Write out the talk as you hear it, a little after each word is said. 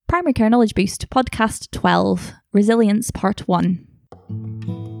Primary Care Knowledge Boost, Podcast 12, Resilience Part 1.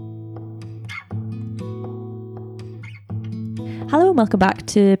 Hello and welcome back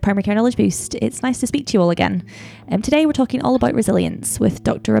to Primary Care Knowledge Boost. It's nice to speak to you all again. Today we're talking all about resilience with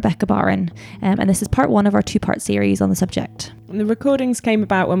Dr. Rebecca Barron, and this is part 1 of our 2-part series on the subject. And the recordings came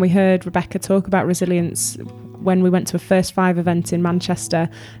about when we heard Rebecca talk about resilience when we went to a First Five event in Manchester,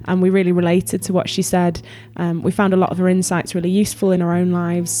 and we really related to what she said. We found a lot of her insights really useful in our own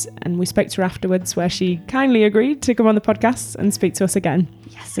lives, and we spoke to her afterwards where she kindly agreed to come on the podcast and speak to us again.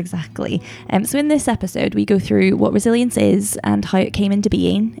 Yes, exactly. So in this episode, we go through what resilience is and how it came into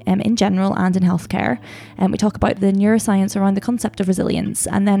being in general and in healthcare. We talk about the neuroscience around the concept of resilience,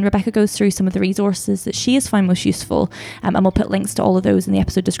 and then Rebecca goes through some of the resources that she has found most useful, and we'll put links to all of those in the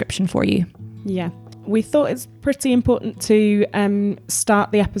episode description for you. Yeah. We thought it's pretty important to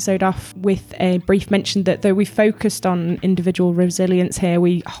start the episode off with a brief mention that though we focused on individual resilience here,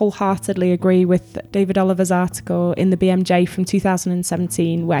 we wholeheartedly agree with David Oliver's article in the BMJ from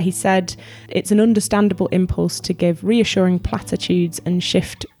 2017, where he said it's an understandable impulse to give reassuring platitudes and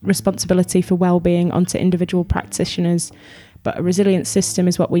shift responsibility for well-being onto individual practitioners. But a resilient system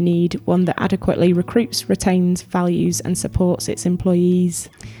is what we need, one that adequately recruits, retains, values and supports its employees.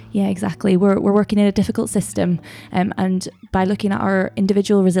 Yeah, exactly. We're working in a difficult system, and by looking at our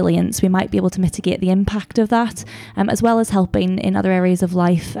individual resilience, we might be able to mitigate the impact of that, as well as helping in other areas of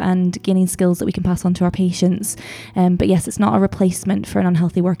life and gaining skills that we can pass on to our patients. But yes, it's not a replacement for an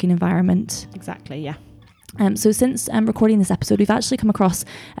unhealthy working environment. Exactly, yeah. So since recording this episode, we've actually come across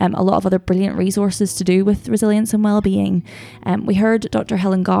a lot of other brilliant resources to do with resilience and wellbeing. We heard Dr.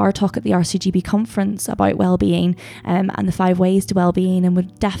 Helen Garr talk at the RCGB conference about wellbeing and the 5 ways to wellbeing, and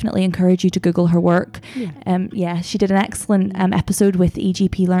would definitely encourage you to Google her work. She did an excellent episode with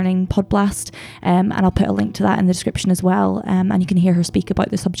EGP Learning Podblast, and I'll put a link to that in the description as well, and you can hear her speak about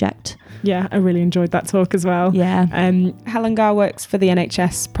the subject. Yeah, I really enjoyed that talk as well. Yeah. Helen Garr works for the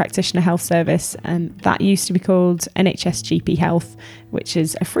NHS Practitioner Health Service, and that used to be called NHS GP Health, which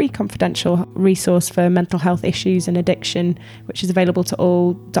is a free confidential resource for mental health issues and addiction, which is available to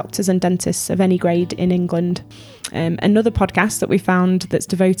all doctors and dentists of any grade in England. Another podcast that we found that's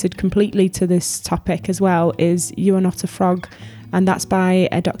devoted completely to this topic as well is You Are Not a Frog, and that's by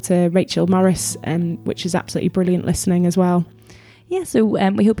Dr. Rachel Morris, which is absolutely brilliant listening as well. Yeah, so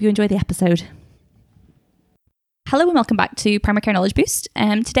we hope you enjoy the episode. Hello and welcome back to Primary Care Knowledge Boost.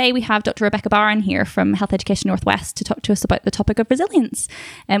 Today we have Dr. Rebecca Barron here from Health Education Northwest to talk to us about the topic of resilience.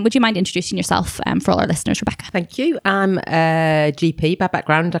 Would you mind introducing yourself for all our listeners, Rebecca? Thank you. I'm a GP by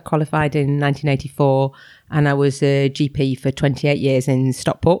background. I qualified in 1984 and I was a GP for 28 years in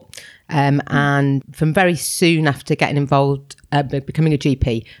Stockport. And from very soon after getting involved, becoming a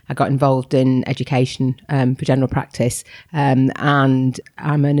GP, I got involved in education for general practice. And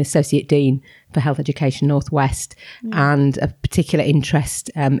I'm an Associate Dean for Health Education Northwest, and a particular interest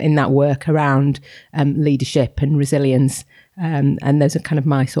in that work around leadership and resilience. And those are kind of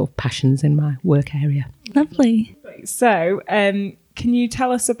my sort of passions in my work area. Lovely. So can you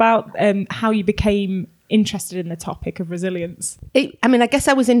tell us about how you became interested in the topic of resilience? I guess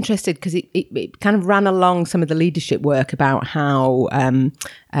I was interested because it kind of ran along some of the leadership work about how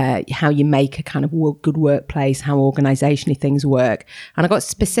you make a kind of good workplace, how organisationally things work. And I got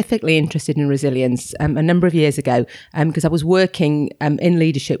specifically interested in resilience a number of years ago because I was working in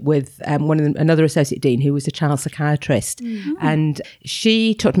leadership with another associate dean who was a child psychiatrist. Mm-hmm. And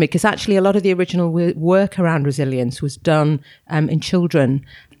she taught me, because actually a lot of the original work around resilience was done in children.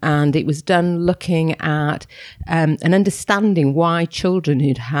 And it was done looking at and understanding why children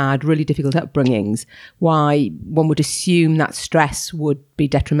who'd had really difficult upbringings, why one would assume that stress would be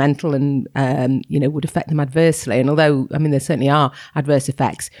detrimental and, would affect them adversely. And although, there certainly are adverse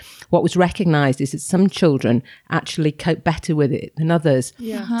effects, what was recognised is that some children actually cope better with it than others.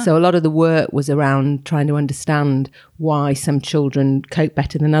 Yeah. Uh-huh. So a lot of the work was around trying to understand why some children cope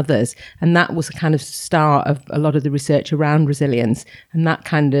better than others. And that was the kind of start of a lot of the research around resilience. And that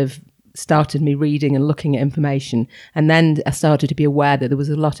kind of started me reading and looking at information. And then I started to be aware that there was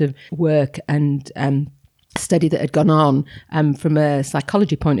a lot of work and study that had gone on from a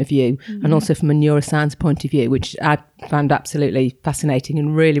psychology point of view, mm-hmm. and also from a neuroscience point of view, which I found absolutely fascinating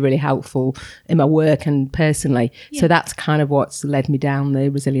and really, really helpful in my work and personally. Yeah. So that's kind of what's led me down the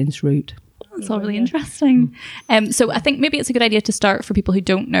resilience route. That's all really interesting. So I think maybe it's a good idea to start for people who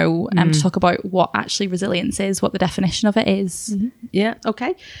don't know to talk about what actually resilience is, what the definition of it is. Mm-hmm. Yeah,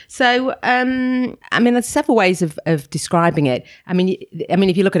 okay. So, there's several ways of describing it.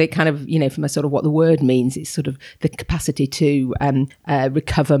 If you look at it kind of, from a sort of what the word means, it's sort of the capacity to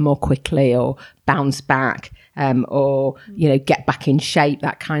recover more quickly or bounce back, or get back in shape,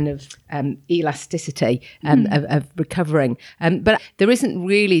 that kind of elasticity of recovering. But there isn't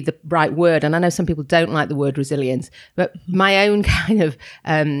really the right word, and I know some people don't like the word resilience, but my own kind of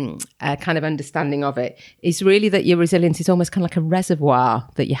understanding of it is really that your resilience is almost kind of like a reservoir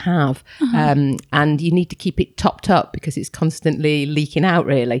that you have, and you need to keep it topped up because it's constantly leaking out,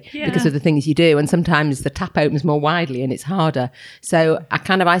 really, because of the things you do, and sometimes the tap opens more widely and it's harder. So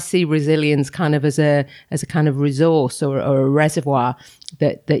I see resilience kind of as a kind of resource or a reservoir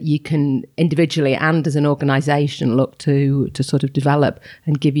that you can individually and as an organisation look to sort of develop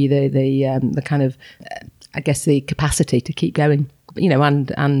and give you the kind of the capacity to keep going,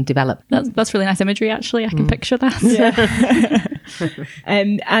 and develop. That's really nice imagery, actually. I can picture that.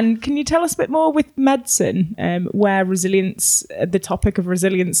 And can you tell us a bit more with medicine, where resilience, the topic of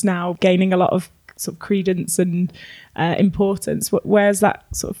resilience now gaining a lot of sort of credence and importance? Where's that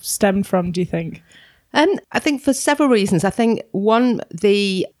sort of stemmed from, do you think? I think for several reasons. I think one,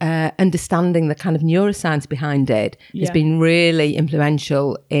 the understanding the kind of neuroscience behind it has been really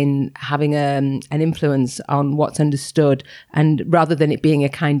influential in having an influence on what's understood, and rather than it being a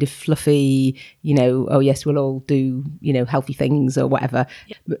kind of fluffy, oh yes, we'll all do, healthy things or whatever.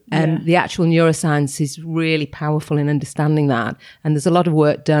 The actual neuroscience is really powerful in understanding that. And there's a lot of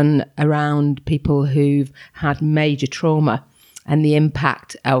work done around people who've had major trauma and the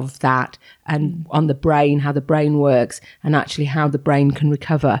impact of that and on the brain, how the brain works, and actually how the brain can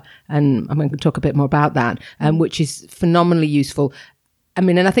recover. And I'm going to talk a bit more about that, which is phenomenally useful.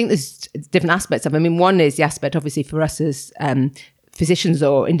 And I think there's different aspects of it. One is the aspect, obviously, for us as physicians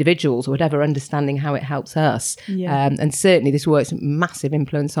or individuals or whatever, understanding how it helps us. And certainly this work's massive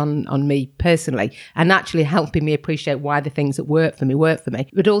influence on me personally, and actually helping me appreciate why the things that work for me,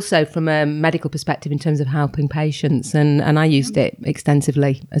 but also from a medical perspective in terms of helping patients. And I used it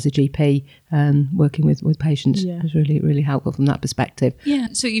extensively as a GP, working with patients. It was really, really helpful from that perspective. Yeah.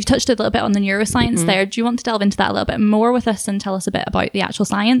 So you've touched a little bit on the neuroscience there. Do you want to delve into that a little bit more with us and tell us a bit about the actual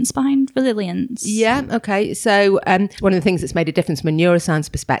science behind resilience? Yeah. Okay. So one of the things that's made a difference from a neuroscience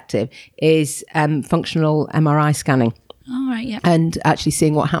perspective is functional MRI scanning. All right, yeah. And actually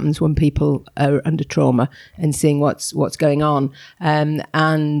seeing what happens when people are under trauma and seeing what's going on.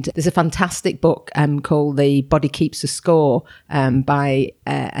 And there's a fantastic book called The Body Keeps a Score by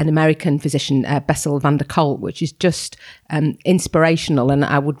an American physician, Bessel van der Kolk, which is just inspirational. And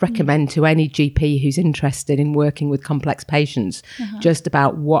I would recommend to any GP who's interested in working with complex patients, just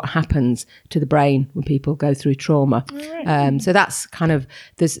about what happens to the brain when people go through trauma. Right. So that's kind of,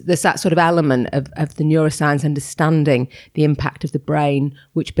 there's that sort of element of the neuroscience, understanding the impact of the brain,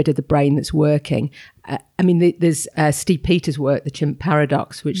 which bit of the brain that's working. There's Steve Peters' work, The Chimp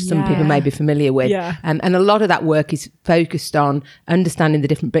Paradox, which some people may be familiar with. And a lot of that work is focused on understanding the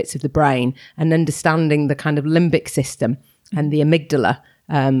different bits of the brain and understanding the kind of limbic system and the amygdala,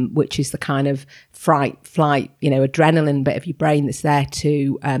 which is the kind of fight, flight, adrenaline bit of your brain that's there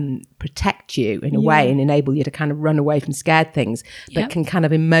to protect you in a way and enable you to kind of run away from scared things, but can kind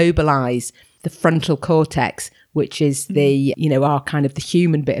of immobilize the frontal cortex, which is the, our kind of the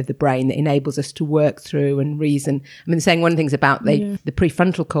human bit of the brain that enables us to work through and reason. Saying one of the things about the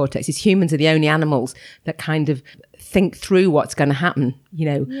prefrontal cortex is humans are the only animals that kind of think through what's going to happen.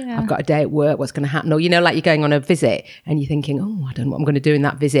 I've got a day at work, what's going to happen? Or, like you're going on a visit and you're thinking, I don't know what I'm going to do in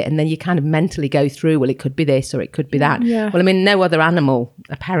that visit. And then you kind of mentally go through, well, it could be this or it could be that. Well, no other animal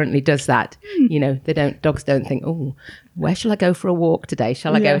apparently does that. Dogs don't think, where shall I go for a walk today?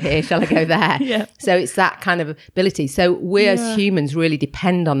 Shall I go here? Shall I go there? So it's that kind of ability. So we as humans really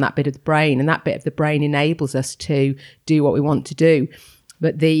depend on that bit of the brain, and that bit of the brain enables us to do what we want to do.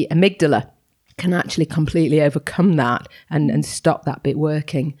 But the amygdala can actually completely overcome that and stop that bit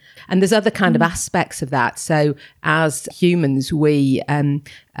working. And there's other kind of aspects of that. So as humans, we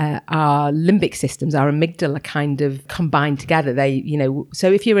our limbic systems, our amygdala kind of combine together. They,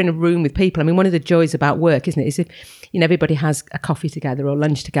 so if you're in a room with people, one of the joys about work, isn't it, is if, everybody has a coffee together or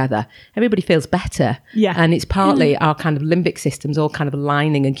lunch together, everybody feels better. And it's partly our kind of limbic systems all kind of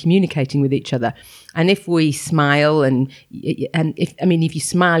aligning and communicating with each other. And if we smile and if you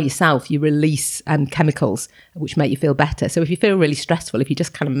smile yourself, you release chemicals which make you feel better. So if you feel really stressful, if you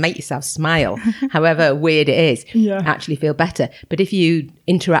just kind of make yourself smile, however weird it is, actually feel better. But if you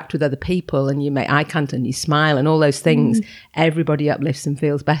interact with other people and you make eye contact and you smile and all those things, everybody uplifts and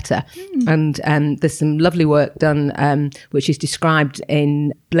feels better. And there's some lovely work done which is described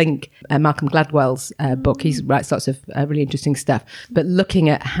in Blink, Malcolm Gladwell's book. He writes lots of really interesting stuff, but looking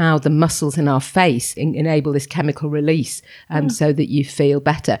at how the muscles in our face enable this chemical release so that you feel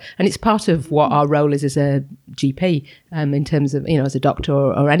better. And it's part of what our role is as a GP in terms of, as a doctor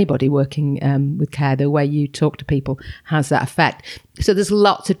or anybody working with care, the way you talk to people has that effect. So there's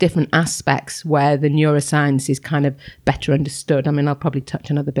lots of different aspects where the neuroscience is kind of better understood. I mean, I'll probably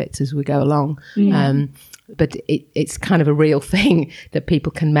touch on other bits as we go along. But it's kind of a real thing that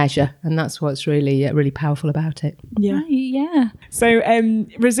people can measure, and that's what's really really powerful about it. Yeah. So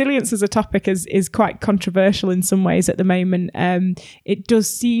resilience as a topic is quite controversial in some ways at the moment. It does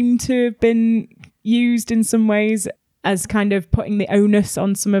seem to have been used in some ways as kind of putting the onus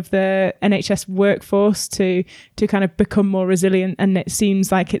on some of the NHS workforce to kind of become more resilient, and it seems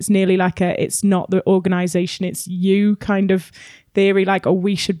like it's nearly like it's not the organisation, it's you kind of theory, like, oh,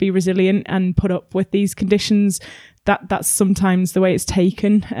 we should be resilient and put up with these conditions. That's sometimes the way it's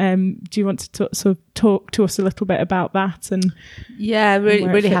taken. Do you want to sort of talk to us a little bit about that? And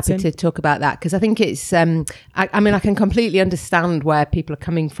really happy to talk about that, because I think it's I mean, I can completely understand where people are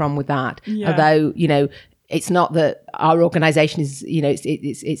coming from with that, although it's not that our organisation is,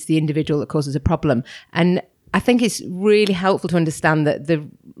 it's the individual that causes a problem. And I think it's really helpful to understand that the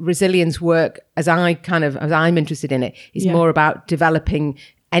resilience work, as I'm interested in it, is more about developing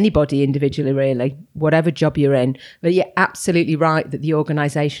anybody individually, really, whatever job you're in. But you're absolutely right that the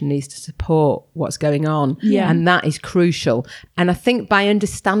organisation needs to support what's going on. And that is crucial. And I think by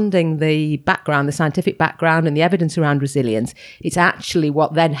understanding the background, the scientific background and the evidence around resilience, it's actually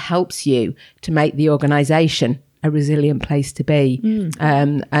what then helps you to make the organisation a resilient place to be.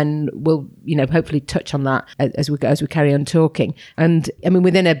 And we'll, hopefully touch on that as we carry on talking. And I mean,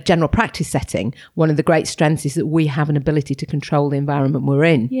 within a general practice setting, one of the great strengths is that we have an ability to control the environment we're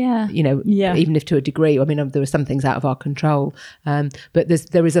in. Even if to a degree, I mean, there are some things out of our control. But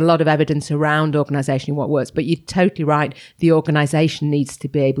there is a lot of evidence around organisation and what works. But you're totally right. The organisation needs to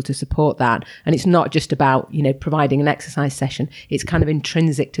be able to support that. And it's not just about, providing an exercise session. It's kind of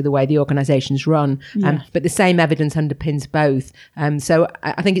intrinsic to the way the organisation's run. But the same evidence underpins both. So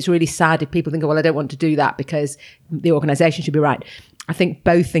I think it's really sad if people think, oh, well, I don't want to do that because the organisation should be right. I think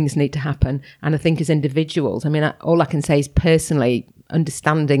both things need to happen. And I think as individuals, I mean, all I can say is personally,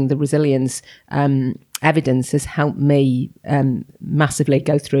 understanding the resilience evidence has helped me massively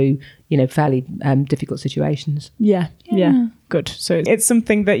go through, fairly difficult situations. Yeah. Good. So it's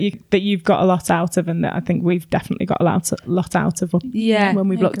something that you've got a lot out of, and that I think we've definitely got a lot out of when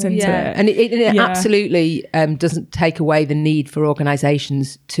we've looked into it. And it absolutely doesn't take away the need for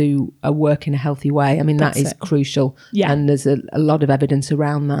organisations to work in a healthy way. I mean, that is crucial. And there's a lot of evidence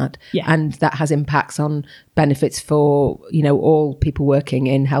around that. And that has impacts on benefits for, all people working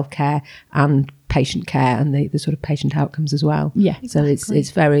in healthcare and patient care and the sort of patient outcomes as well. So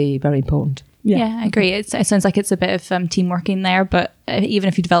it's very, very important. Yeah, I agree. It sounds like it's a bit of teamwork in there, but even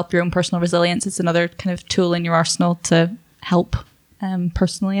if you develop your own personal resilience, it's another kind of tool in your arsenal to help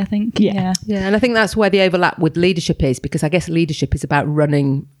personally, I think. Yeah, and I think that's where the overlap with leadership is, because I guess leadership is about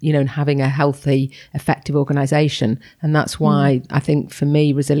running, and having a healthy, effective organisation. And that's why I think for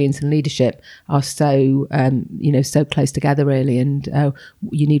me, resilience and leadership are so, so close together, really. And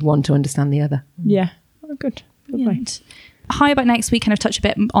you need one to understand the other. Yeah, good. Right. How about next week kind of touch a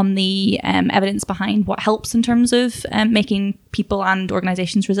bit on the evidence behind what helps in terms of making people and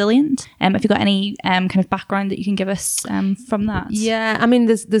organisations resilient? Have you got any kind of background that you can give us from that? Yeah, I mean,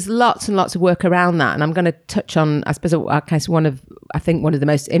 there's lots and lots of work around that, and I'm going to touch on, I suppose, one of the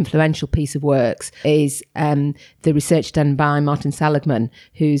most influential piece of works is the research done by Martin Seligman,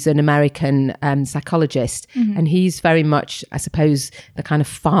 who's an American psychologist, and he's very much, I suppose, the kind of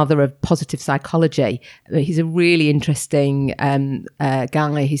father of positive psychology. He's a really interesting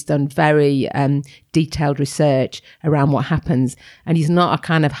guy. He's done very detailed research around what happens, and he's not a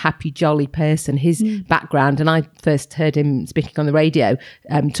kind of happy, jolly person. His background, and I first heard him speaking on the radio,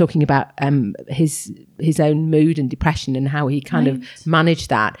 talking about his own mood and depression and how he kind of managed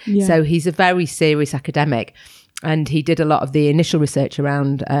that. So he's a very serious academic. And he did a lot of the initial research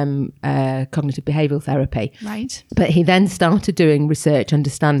around cognitive behavioural therapy. Right. But he then started doing research,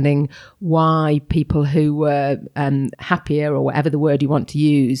 understanding why people who were happier, or whatever the word you want to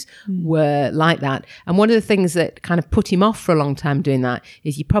use, were like that. And one of the things that kind of put him off for a long time doing that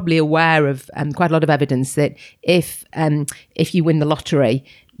is, you're probably aware of quite a lot of evidence that if you win the lottery,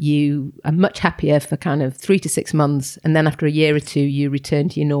 you are much happier for kind of 3 to 6 months, and then after a year or two you return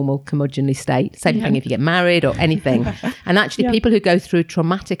to your normal curmudgeonly state. Same thing if you get married or anything. And actually people who go through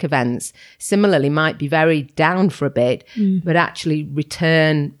traumatic events similarly might be very down for a bit, but actually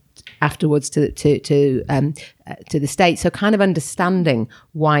return afterwards to the States. So kind of understanding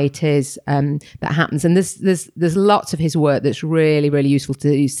why it is that happens. And there's lots of his work that's really, really useful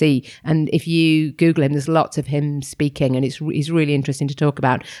to see. And if you Google him, there's lots of him speaking, and he's really interesting to talk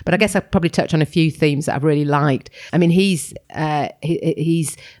about. But I guess I'll probably touch on a few themes that I've really liked. I mean, he's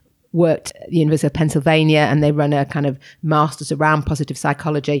worked at the University of Pennsylvania, and they run a kind of masters around positive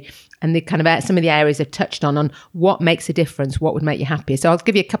psychology, and the kind of some of the areas they've touched on what makes a difference, what would make you happier. So I'll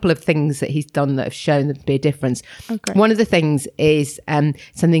give you a couple of things that he's done that have shown there'd be a difference. Okay. One of the things is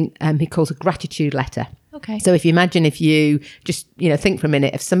something he calls a gratitude letter. Okay. So if you just, think for a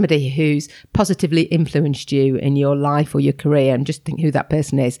minute of somebody who's positively influenced you in your life or your career, and just think who that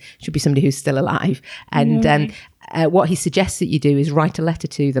person is. It should be somebody who's still alive. And what he suggests that you do is write a letter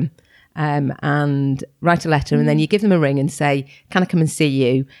to them. And write a letter, and then you give them a ring and say, can I come and see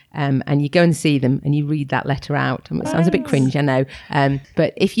you? And you go and see them, and you read that letter out. It sounds a bit cringe, I know.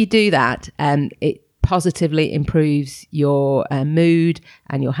 But if you do that, it positively improves your mood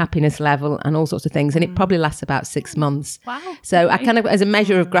and your happiness level and all sorts of things. And it probably lasts about 6 months. Wow. So I kind of, as a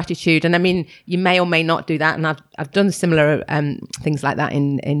measure of gratitude, and I mean, you may or may not do that. And I've done similar things like that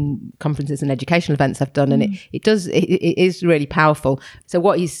in conferences and educational events I've done. And it is really powerful. So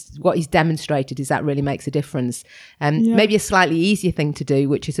what he's demonstrated is that really makes a difference. Maybe a slightly easier thing to do,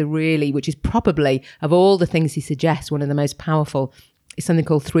 which is probably, of all the things he suggests, one of the most powerful, is something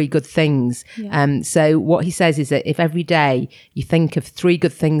called 3 good things. So what he says is that if every day you think of 3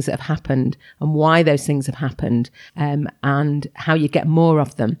 good things that have happened and why those things have happened, and how you get more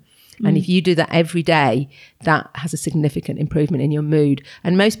of them. And if you do that every day, that has a significant improvement in your mood.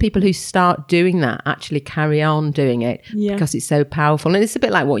 And most people who start doing that actually carry on doing it because it's so powerful. And it's a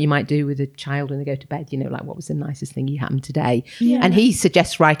bit like what you might do with a child when they go to bed, like what was the nicest thing you happened today? And he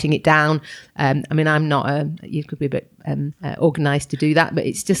suggests writing it down. I mean, I'm not you could be a bit organised to do that, but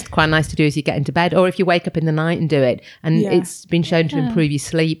it's just quite nice to do as you get into bed, or if you wake up in the night and do it. And it's been shown to improve your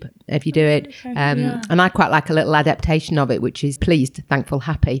sleep if you do it. And I quite like a little adaptation of it, which is pleased, thankful,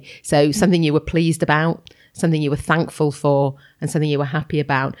 happy. So something you were pleased about, something you were thankful for, and something you were happy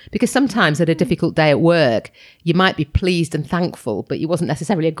about. Because sometimes at a difficult day at work, you might be pleased and thankful, but it wasn't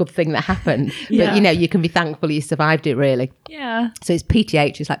necessarily a good thing that happened. But, you can be thankful you survived it, really. Yeah. So it's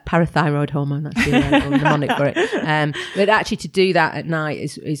PTH, it's like parathyroid hormone, that's the mnemonic for it. But actually to do that at night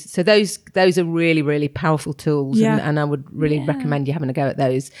is so those are really, really powerful tools. And I would really recommend you having a go at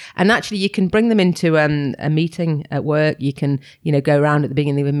those. And actually you can bring them into a meeting at work. You can, go around at the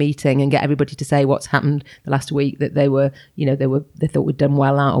beginning of a meeting and get everybody to say what's happened the last week that they thought we'd done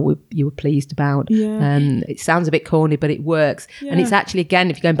well at, or you were pleased about. It sounds a bit corny, but it works. And it's actually,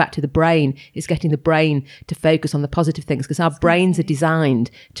 again, if you're going back to the brain, it's getting the brain to focus on the positive things, because our brains are designed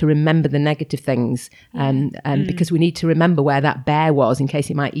to remember the negative things, because we need to remember where that bear was in case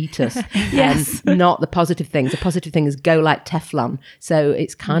it might eat us. Not the positive things. The positive things go like Teflon. So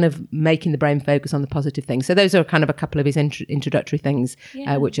it's kind of making the brain focus on the positive things. So those are kind of a couple of his introductory things,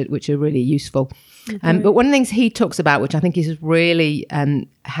 which are really useful. But one of the things he talks about, which I think is really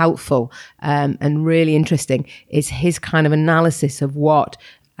helpful and really interesting, is his kind of analysis of what,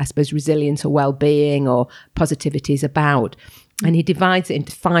 I suppose, resilience or well-being or positivity is about. And he divides it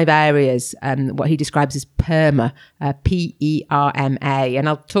into 5 areas, what he describes as PERMA, P-E-R-M-A. And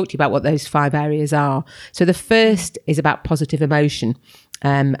I'll talk to you about what those 5 areas are. So the first is about positive emotion.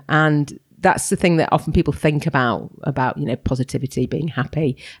 And that's the thing that often people think about positivity, being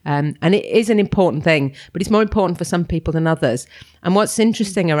happy. And it is an important thing, but it's more important for some people than others. And what's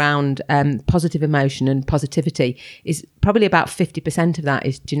interesting around positive emotion and positivity is probably about 50% of that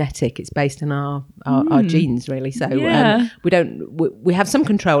is genetic. It's based on our genes, really. So we have some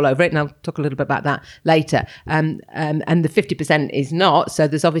control over it, and I'll talk a little bit about that later. And the 50% is not. So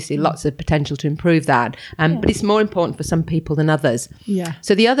there's obviously lots of potential to improve that. But it's more important for some people than others.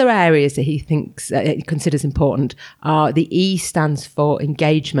 So the other areas that he thinks he considers important are the E stands for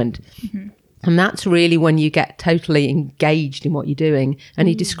engagement. And that's really when you get totally engaged in what you're doing. And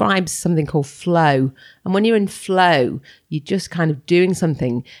he describes something called flow. And when you're in flow, you're just kind of doing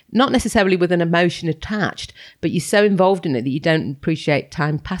something, not necessarily with an emotion attached, but you're so involved in it that you don't appreciate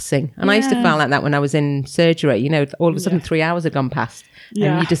time passing. And I used to feel like that when I was in surgery. All of a sudden 3 hours had gone past.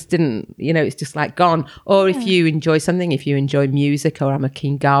 And you just didn't, it's just like gone. Or if you enjoy something, if you enjoy music, or I'm a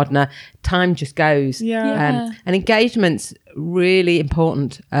keen gardener, time just goes. And engagement's really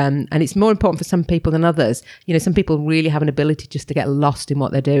important. And it's more important for some people than others. Some people really have an ability just to get lost in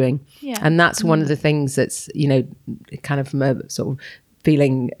what they're doing. And that's one of the things that's, kind of from a sort of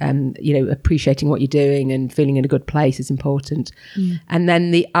feeling, appreciating what you're doing and feeling in a good place is important. And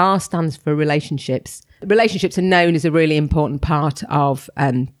then the R stands for relationships. relationships are known as a really important part of,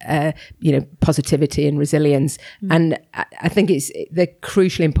 positivity and resilience. And I think they're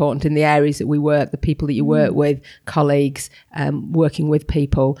crucially important in the areas that we work, the people that you work with, colleagues, working with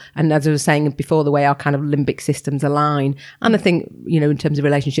people. And as I was saying before, the way our kind of limbic systems align. And I think, in terms of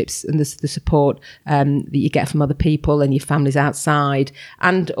relationships and the support that you get from other people and your families outside.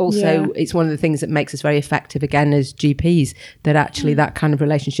 And also it's one of the things that makes us very effective, again, as GPs, that actually that kind of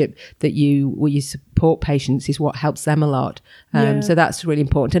relationship that where you support patients is what helps them a lot. So that's really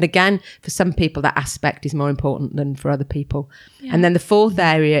important. And again, for some people, that aspect is more important than for other people. Yeah. And then the fourth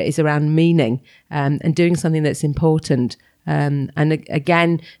area is around meaning, and doing something that's important. And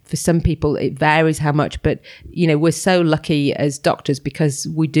again, for some people, it varies how much, but, we're so lucky as doctors because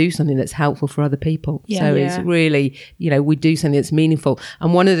we do something that's helpful for other people. It's really, we do something that's meaningful.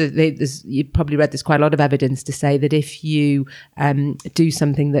 And one of you probably read there's quite a lot of evidence to say that if you do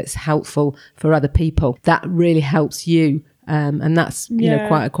something that's helpful for other people, that really helps you. And that's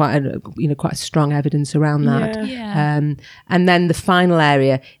quite a strong evidence around that. And then the final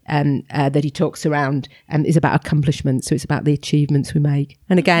area that he talks around is about accomplishment. So it's about the achievements we make.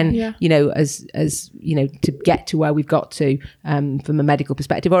 And again, as to get to where we've got to from a medical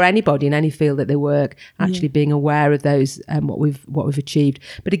perspective, or anybody in any field that they work, actually being aware of those what we've achieved.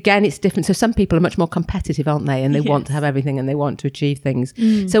 But again, it's different. So some people are much more competitive, aren't they? And they want to have everything and they want to achieve things.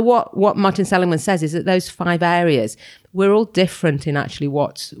 So what Martin Seligman says is that those 5 areas, we're all different in actually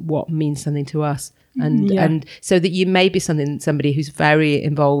what means something to us. And so that you may be somebody who's very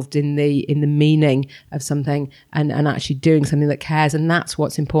involved in the meaning of something and actually doing something that cares, and that's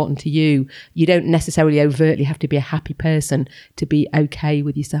what's important to you. You don't necessarily overtly have to be a happy person to be okay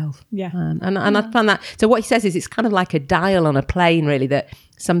with yourself. And I found that, so what he says is it's kind of like a dial on a plane, really, that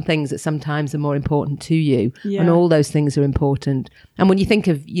some things that sometimes are more important to you, and all those things are important. And when you think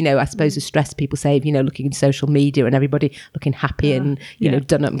of, I suppose the stress people say of, looking in social media and everybody looking happy and,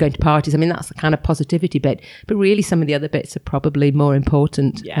 done up and going to parties. I mean, that's the kind of positivity bit. But really some of the other bits are probably more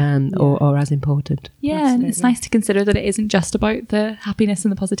important or as important. Yeah, absolutely. And it's nice to consider that it isn't just about the happiness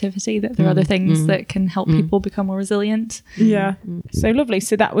and the positivity, that there are other things that can help people become more resilient. So lovely.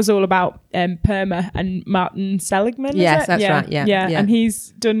 So that was all about PERMA and Martin Seligman, Yes, that's right. Yeah.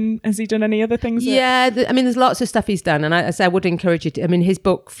 And has he done any other things? There's lots of stuff he's done, and I would encourage you to, his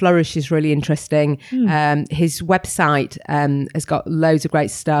book Flourish is really interesting. His website has got loads of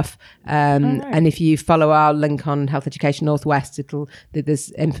great stuff, and if you follow our link on Health Education Northwest,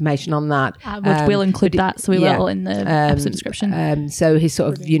 there's information on that. We'll include that, so we will in the episode description. So his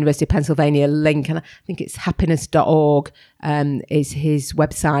sort of University of Pennsylvania link, and I think it's happiness.org is his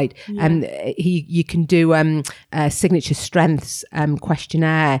website. You can do a signature strengths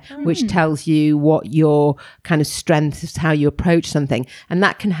questionnaire, which tells you what your kind of strengths is, how you approach something, and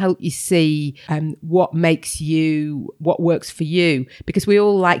that can help you see what works for you, because we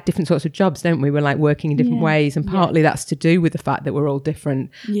all like different sorts of jobs, don't we? We're like working in different ways, and partly that's to do with the fact that we're all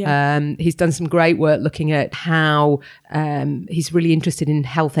different. He's done some great work looking at how he's really interested in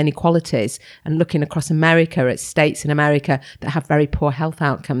health inequalities and looking across America at states in America that have very poor health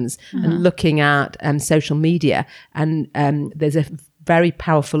outcomes, and looking at social media, and there's a very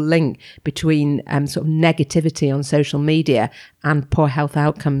powerful link between sort of negativity on social media and poor health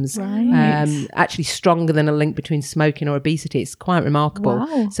outcomes. Actually stronger than a link between smoking or obesity. It's quite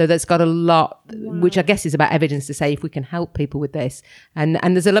remarkable. So that's got a lot, which I guess is about evidence to say if we can help people with this. And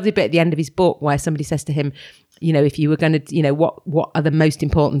there's a lovely bit at the end of his book where somebody says to him, if you were going to, what are the most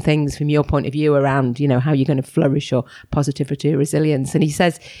important things from your point of view around, how you're going to flourish or positivity or resilience? And he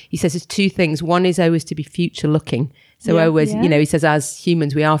says there's 2 things. One is always to be future looking. So always, he says, as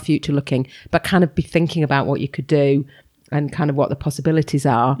humans, we are future looking, but kind of be thinking about what you could do and kind of what the possibilities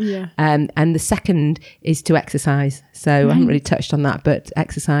are. And the second is to exercise. So I haven't really touched on that, but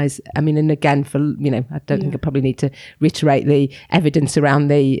exercise, and again, for, I don't think I probably need to reiterate the evidence around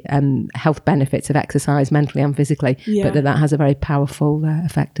the health benefits of exercise mentally and physically, but that has a very powerful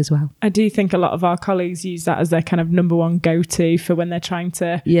effect as well. I do think a lot of our colleagues use that as their kind of number one go-to for when they're trying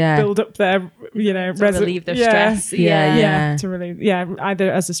to build up their, relieve their stress. To relieve,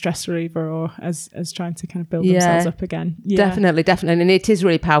 either as a stress reliever or as trying to kind of build themselves up again. Definitely. And it is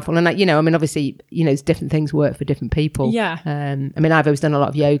really powerful. And obviously, different things work for different people. I've always done a lot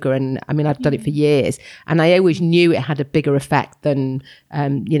of yoga, and I've done it for years, and I always knew it had a bigger effect than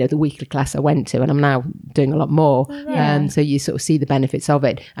the weekly class I went to, and I'm now doing a lot more. So you sort of see the benefits of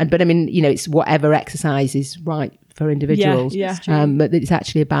it. But it's whatever exercise is right for individuals. But it's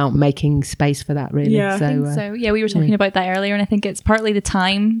actually about making space for that, really. Yeah, I think so. Yeah, we were talking about that earlier, and I think it's partly the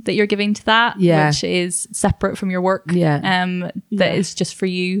time that you're giving to that, which is separate from your work. That is just for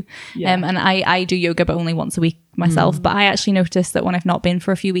you. And I do yoga, but only once a week myself. But I actually noticed that when I've not been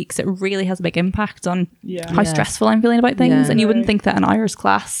for a few weeks, it really has a big impact on how stressful I'm feeling about things. And you wouldn't think that an hours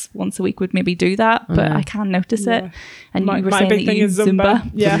class once a week would maybe do that, but I can notice it. And you were saying that you use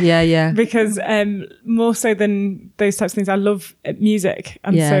Zumba. Because more so than those types of things, I love music,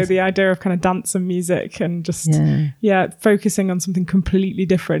 and so the idea of kind of dance and music and just focusing on something completely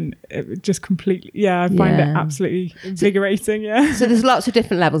different, just completely I find it absolutely invigorating. So there's lots of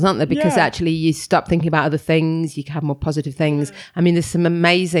different levels, aren't there? Because actually you stop thinking about other things, you can have more positive things. I mean, there's some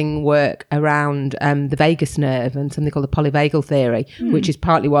amazing work around the vagus nerve and something called the polyvagal theory, which is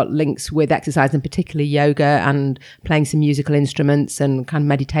partly what links with exercise, and particularly yoga and playing some musical instruments and kind of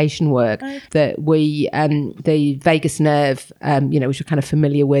meditation work. That we the vagus nerve, which we're kind of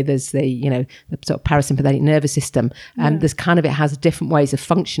familiar with as the sort of parasympathetic nervous system, there's kind of, it has different ways of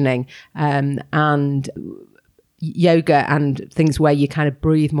functioning, and yoga and things where you kind of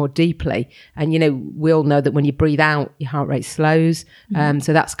breathe more deeply, and we all know that when you breathe out, your heart rate slows.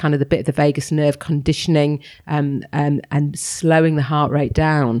 So that's kind of the bit of the vagus nerve conditioning and slowing the heart rate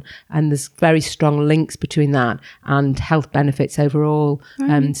down, and there's very strong links between that and health benefits overall.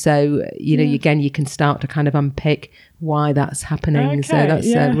 So again, you can start to kind of unpick why that's happening. So that's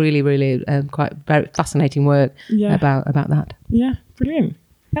really, really quite very fascinating work about that. Brilliant,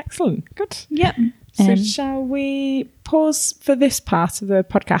 excellent, good. So shall we pause for this part of the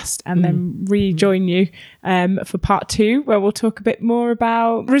podcast and then rejoin you for part 2, where we'll talk a bit more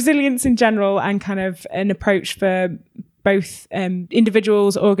about resilience in general and kind of an approach for both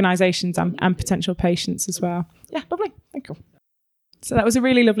individuals, organisations and potential patients as well. Yeah, lovely. Thank you. So that was a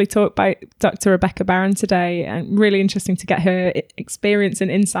really lovely talk by Dr. Rebecca Barron today, and really interesting to get her experience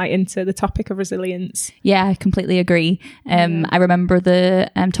and insight into the topic of resilience. Yeah, I completely agree. I remember the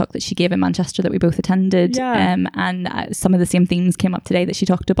talk that she gave in Manchester that we both attended, and some of the same themes came up today that she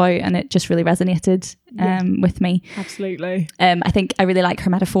talked about, and it just really resonated with me. Absolutely. I think I really like her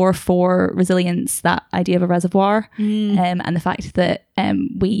metaphor for resilience, that idea of a reservoir, and the fact that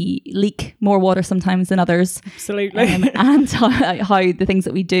we leak more water sometimes than others. Absolutely. And how the things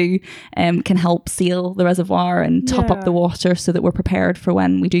that we do can help seal the reservoir and top up the water so that we're prepared for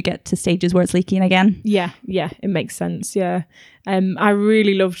when we do get to stages where it's leaking again. Yeah, it makes sense. I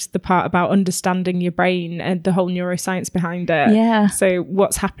really loved the part about understanding your brain and the whole neuroscience behind it. So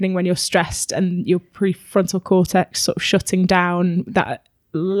what's happening when you're stressed and your prefrontal cortex sort of shutting down, that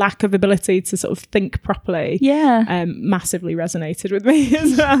lack of ability to sort of think properly massively resonated with me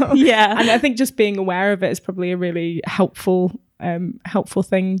as well. And I think just being aware of it is probably a really helpful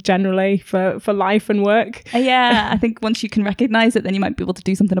thing generally for life and work. I think once you can recognize it, then you might be able to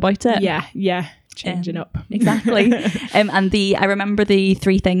do something about it. Changing up. Exactly. And I remember the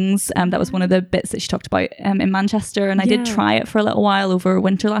 3 things, that was one of the bits that she talked about in Manchester, and I did try it for a little while over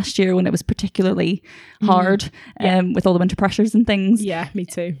winter last year when it was particularly hard with all the winter pressures and things. Me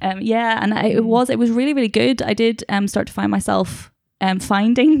too. And it was really, really good. I did start to find myself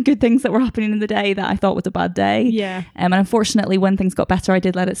finding good things that were happening in the day that I thought was a bad day. And unfortunately, when things got better, I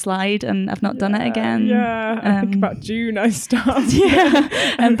did let it slide, and I've not done it again. I think about June I started.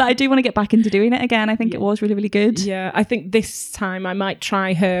 But I do want to get back into doing it again. I think it was really, really good. I think this time I might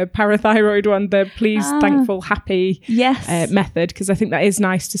try her parathyroid one, the please, thankful, happy method, because I think that is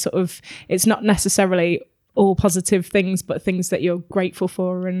nice to sort of, it's not necessarily all positive things, but things that you're grateful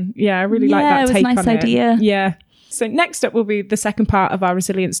for. And I really like that take on it. It was a nice idea. So next up will be the second part of our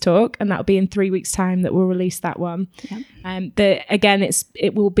resilience talk, and that'll be in 3 weeks' time that we'll release that one. Again,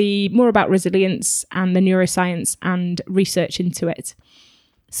 it will be more about resilience and the neuroscience and research into it.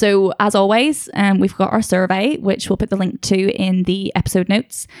 So as always, we've got our survey, which we'll put the link to in the episode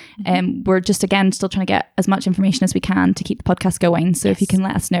notes. We're just, again, still trying to get as much information as we can to keep the podcast going. So if you can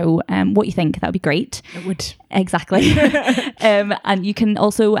let us know what you think, that would be great. It would. Exactly. And you can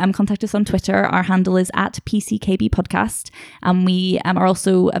also contact us on Twitter. Our handle is @PCKB Podcast. And we are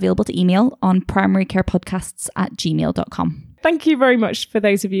also available to email on primarycarepodcasts@gmail.com. Thank you very much for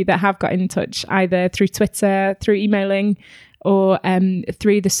those of you that have got in touch, either through Twitter, through emailing, or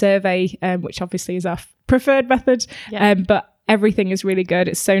through the survey, which obviously is our preferred method. But everything is really good.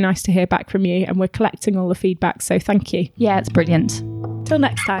 It's so nice to hear back from you, and we're collecting all the feedback. So thank you. Yeah, it's brilliant. Till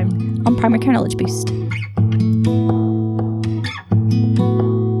next time on Primary Care Knowledge Boost.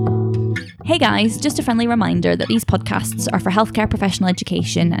 Hey guys, just a friendly reminder that these podcasts are for healthcare professional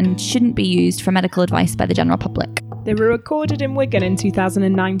education and shouldn't be used for medical advice by the general public. They were recorded in Wigan in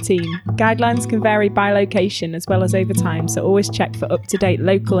 2019. Guidelines can vary by location as well as over time, so always check for up-to-date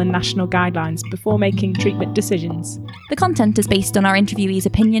local and national guidelines before making treatment decisions. The content is based on our interviewees'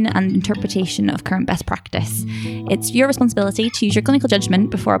 opinion and interpretation of current best practice. It's your responsibility to use your clinical judgment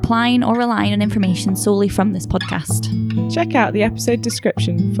before applying or relying on information solely from this podcast. Check out the episode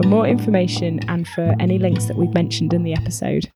description for more information and for any links that we've mentioned in the episode.